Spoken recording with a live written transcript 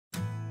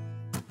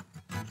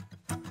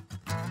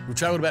We've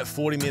travelled about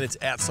 40 minutes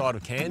outside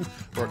of Cairns.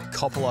 We're at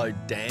Copperlode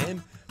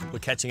Dam. We're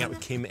catching up with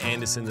Kim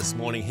Anderson this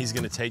morning. He's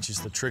going to teach us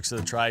the tricks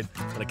of the trade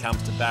when it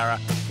comes to Barra.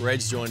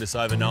 Reg's joined us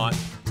overnight,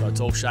 so it's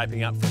all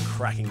shaping up for a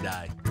cracking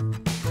day.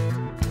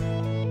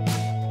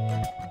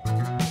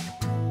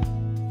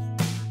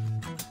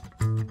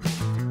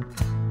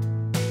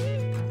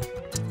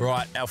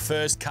 Right, our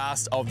first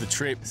cast of the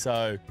trip,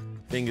 so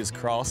fingers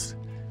crossed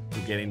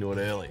we'll get into it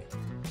early.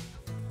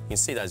 You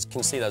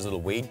can see those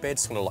little weed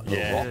beds, sort of like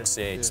little rocks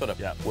there. It's sort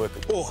of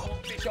working. Oh!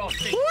 Fish on,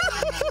 fish.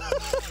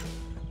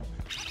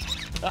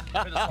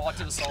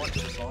 To the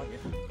side.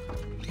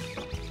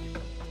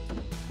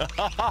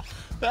 Yeah.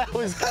 That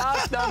was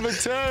cast number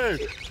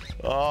 2.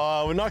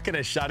 Oh, we're not going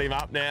to shut him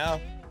up now.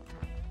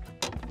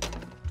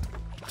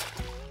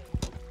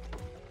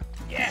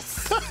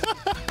 Yes!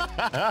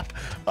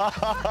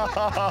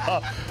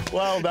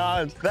 Well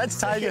done.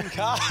 That's taken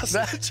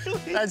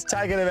that's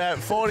taken about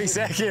 40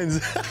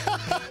 seconds.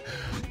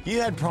 You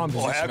had prime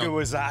position. Oh, how good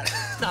was that?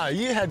 No,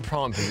 you had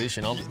prime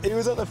position. He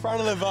was at the front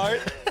of the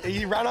boat.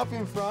 He ran up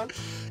in front.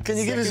 Can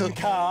you give us a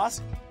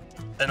cast?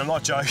 And I'm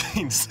not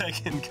joking.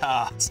 Second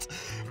cast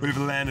would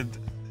have landed.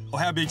 Well,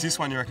 how big's this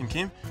one, you reckon,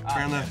 Kim?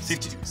 Around the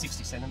 50,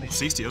 60 centimetres.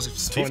 60. I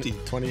was 50.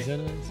 20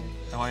 centimetres.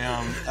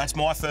 That's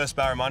my first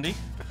barramundi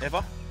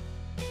ever,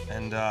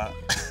 and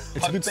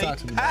it's a good start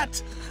to the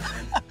Pat.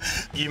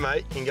 You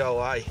mate can go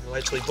away.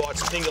 Literally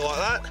bites a finger like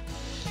that,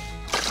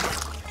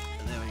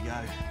 and there we go.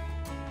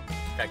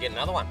 Go get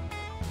another one.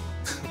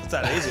 It's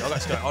that easy. I'll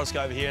just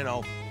go over here and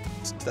I'll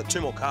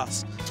 2 more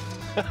casts.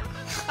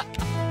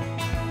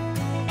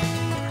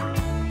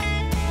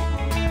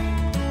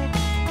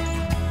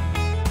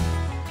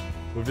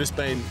 We've just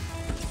been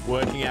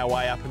working our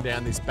way up and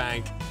down this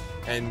bank,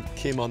 and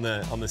Kim on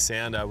the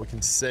sounder, we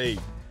can see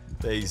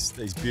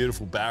these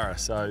beautiful barra.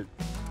 So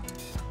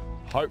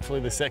hopefully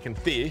the second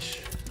fish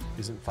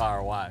isn't far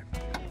away.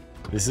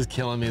 This is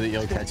killing me that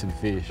you're catching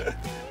fish.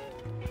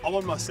 I'm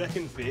on my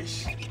second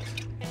fish.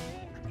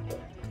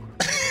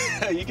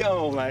 You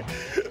go on, mate.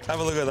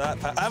 Have a look at that,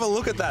 Pat. Have a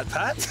look at that,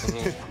 Pat.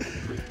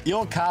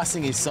 Your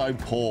casting is so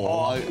poor.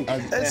 Oh,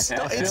 it's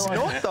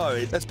not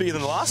though. That's bigger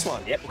than the last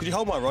one. Yep. Could you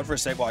hold my rod for a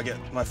sec while I get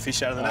my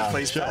fish out of the net,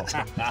 please, sure.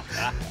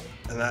 Pat?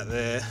 And that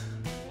there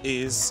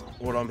is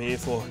what I'm here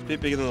for. A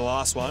bit bigger than the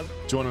last one. Do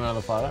you want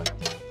another photo?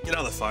 Get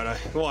another photo.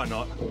 Why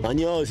not? I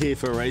knew I was here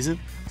for a reason.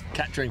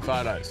 Capturing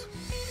photos.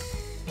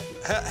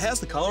 How's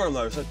the colour on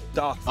those? So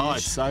dark fish. Oh,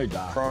 it's so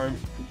dark. Chrome.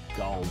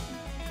 Gold.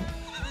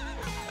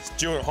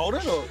 Do you want to hold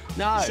it or?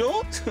 No.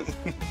 Sure?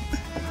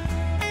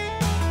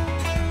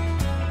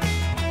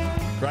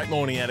 Great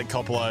morning out at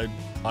Copperlode.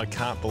 I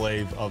can't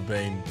believe I've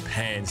been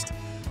pantsed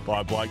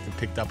by a bloke that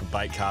picked up a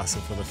bait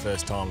caster for the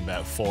first time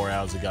about 4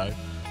 hours ago.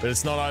 But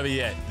it's not over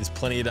yet. There's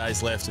plenty of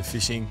days left of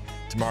fishing.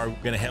 Tomorrow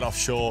we're going to head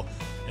offshore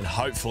and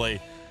hopefully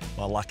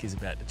my luck is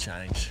about to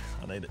change.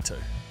 I need it to.